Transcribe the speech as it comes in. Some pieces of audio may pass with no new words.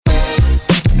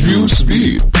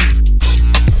Newsbeat.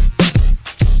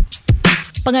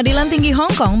 Pengadilan Tinggi Hong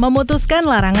Kong memutuskan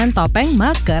larangan topeng,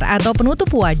 masker, atau penutup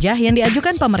wajah yang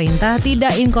diajukan pemerintah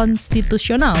tidak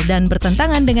inkonstitusional dan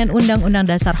bertentangan dengan Undang-Undang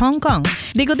Dasar Hong Kong.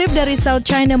 Dikutip dari South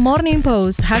China Morning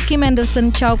Post, Hakim Anderson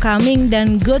Chow Kang-ming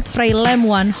dan Godfrey Lam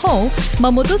Wan Ho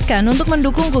memutuskan untuk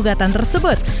mendukung gugatan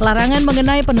tersebut. Larangan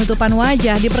mengenai penutupan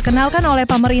wajah diperkenalkan oleh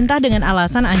pemerintah dengan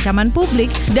alasan ancaman publik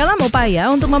dalam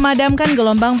upaya untuk memadamkan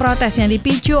gelombang protes yang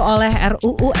dipicu oleh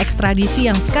RUU ekstradisi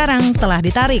yang sekarang telah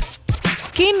ditarik.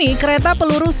 Kini kereta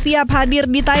peluru siap hadir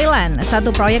di Thailand. Satu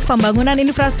proyek pembangunan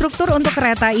infrastruktur untuk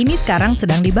kereta ini sekarang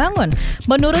sedang dibangun.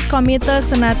 Menurut Komite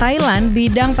Sena Thailand,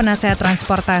 bidang penasehat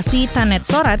transportasi Tanet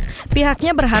Sorat,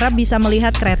 pihaknya berharap bisa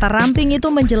melihat kereta ramping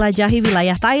itu menjelajahi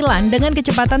wilayah Thailand dengan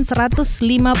kecepatan 155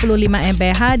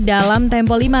 mph dalam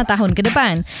tempo 5 tahun ke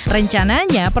depan.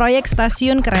 Rencananya, proyek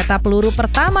stasiun kereta peluru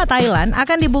pertama Thailand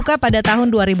akan dibuka pada tahun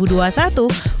 2021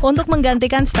 untuk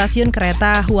menggantikan stasiun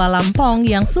kereta Hua Lamphong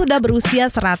yang sudah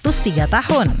berusia 103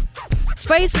 tahun.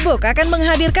 Facebook akan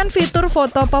menghadirkan fitur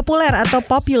foto populer atau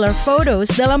popular photos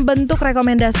dalam bentuk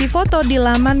rekomendasi foto di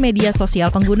laman media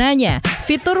sosial penggunanya.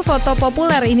 Fitur foto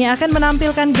populer ini akan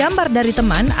menampilkan gambar dari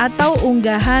teman atau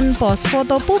unggahan post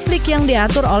foto publik yang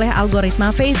diatur oleh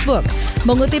algoritma Facebook.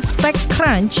 Mengutip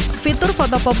TechCrunch, fitur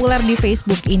foto populer di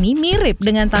Facebook ini mirip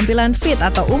dengan tampilan feed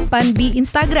atau umpan di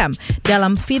Instagram.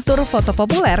 Dalam fitur foto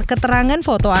populer, keterangan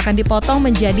foto akan dipotong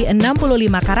menjadi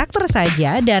 65 karakter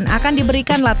saja dan akan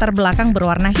diberikan latar belakang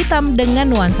berwarna hitam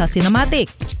dengan nuansa sinematik.